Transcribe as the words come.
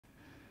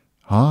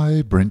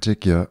Hi,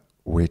 BrenTech here,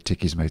 where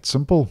tech is made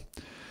simple.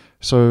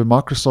 So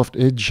Microsoft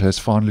Edge has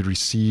finally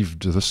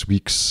received this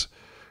week's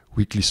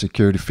weekly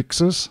security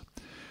fixes,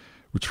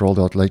 which rolled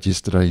out late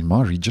yesterday in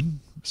my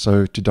region.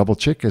 So to double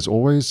check, as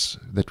always,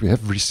 that we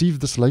have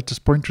received this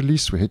latest point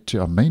release, we head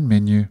to our main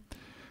menu,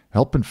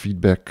 help and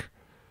feedback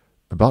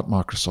about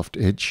Microsoft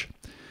Edge.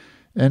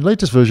 And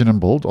latest version in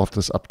bold after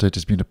this update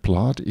has been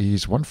applied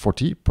is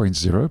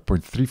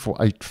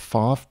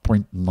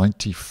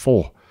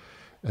 140.0.3485.94.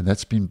 And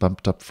that's been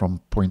bumped up from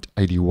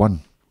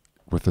 0.81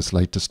 with this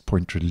latest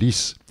point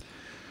release.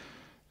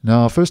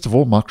 Now, first of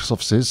all,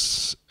 Microsoft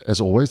says, as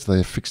always, they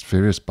have fixed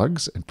various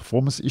bugs and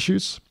performance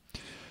issues.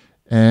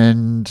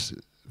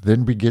 And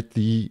then we get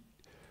the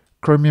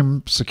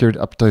Chromium security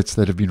updates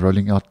that have been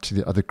rolling out to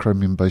the other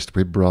Chromium-based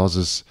web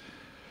browsers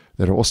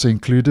that are also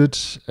included.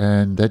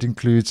 And that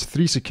includes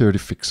 3 security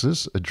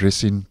fixes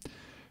addressing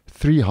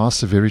 3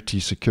 high-severity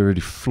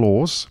security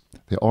flaws.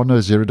 There are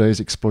no 0 days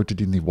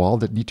exploited in the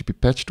wild that need to be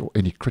patched or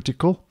any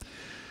critical.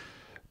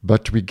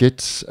 But we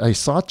get a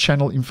side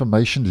channel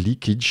information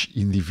leakage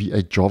in the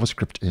V8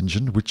 JavaScript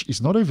engine, which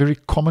is not a very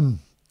common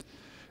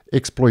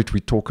exploit we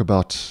talk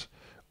about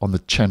on the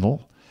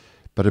channel.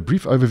 But a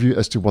brief overview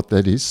as to what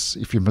that is,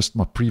 if you missed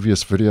my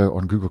previous video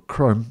on Google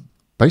Chrome.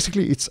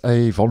 Basically, it's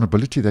a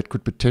vulnerability that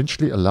could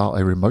potentially allow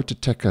a remote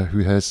attacker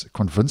who has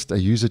convinced a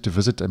user to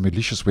visit a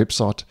malicious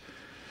website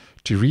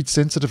to read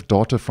sensitive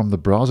data from the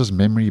browser's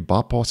memory,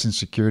 bypassing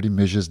security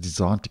measures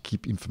designed to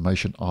keep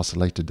information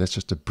isolated. That's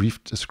just a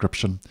brief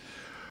description.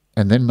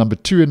 And then number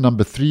 2 and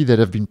number 3 that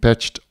have been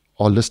patched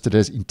are listed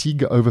as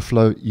integer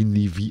overflow in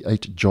the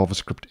V8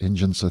 JavaScript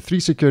engine. So 3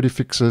 security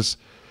fixes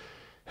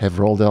have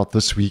rolled out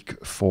this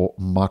week for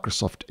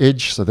Microsoft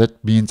Edge. So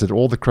that means that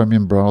all the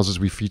Chromium browsers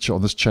we feature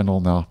on this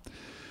channel now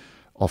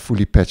are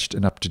fully patched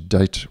and up to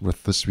date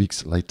with this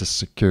week's latest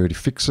security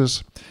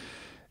fixes.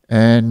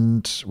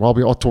 And while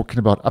we are talking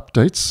about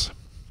updates,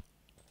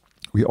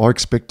 we are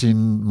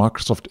expecting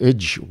Microsoft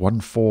Edge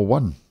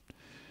 1.4.1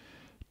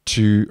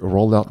 to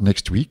roll out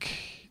next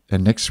week.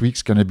 And next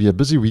week's going to be a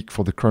busy week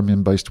for the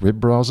Chromium-based web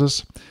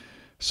browsers.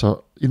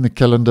 So in the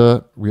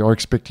calendar, we are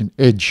expecting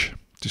Edge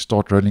to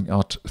start rolling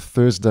out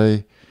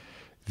Thursday,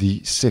 the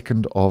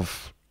 2nd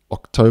of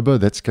October.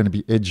 That's going to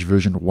be Edge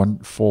version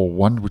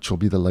 1.4.1, which will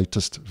be the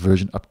latest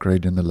version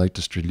upgrade in the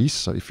latest release.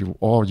 So if you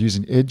are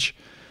using Edge,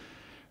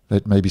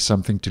 that may be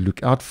something to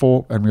look out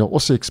for. And we are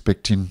also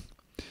expecting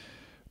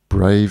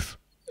Brave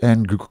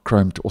and Google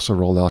Chrome to also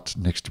roll out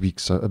next week.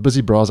 So a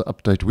busy browser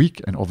update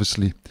week. And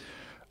obviously,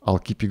 I'll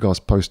keep you guys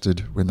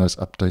posted when those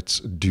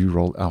updates do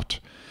roll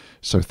out.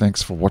 So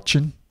thanks for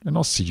watching, and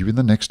I'll see you in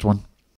the next one.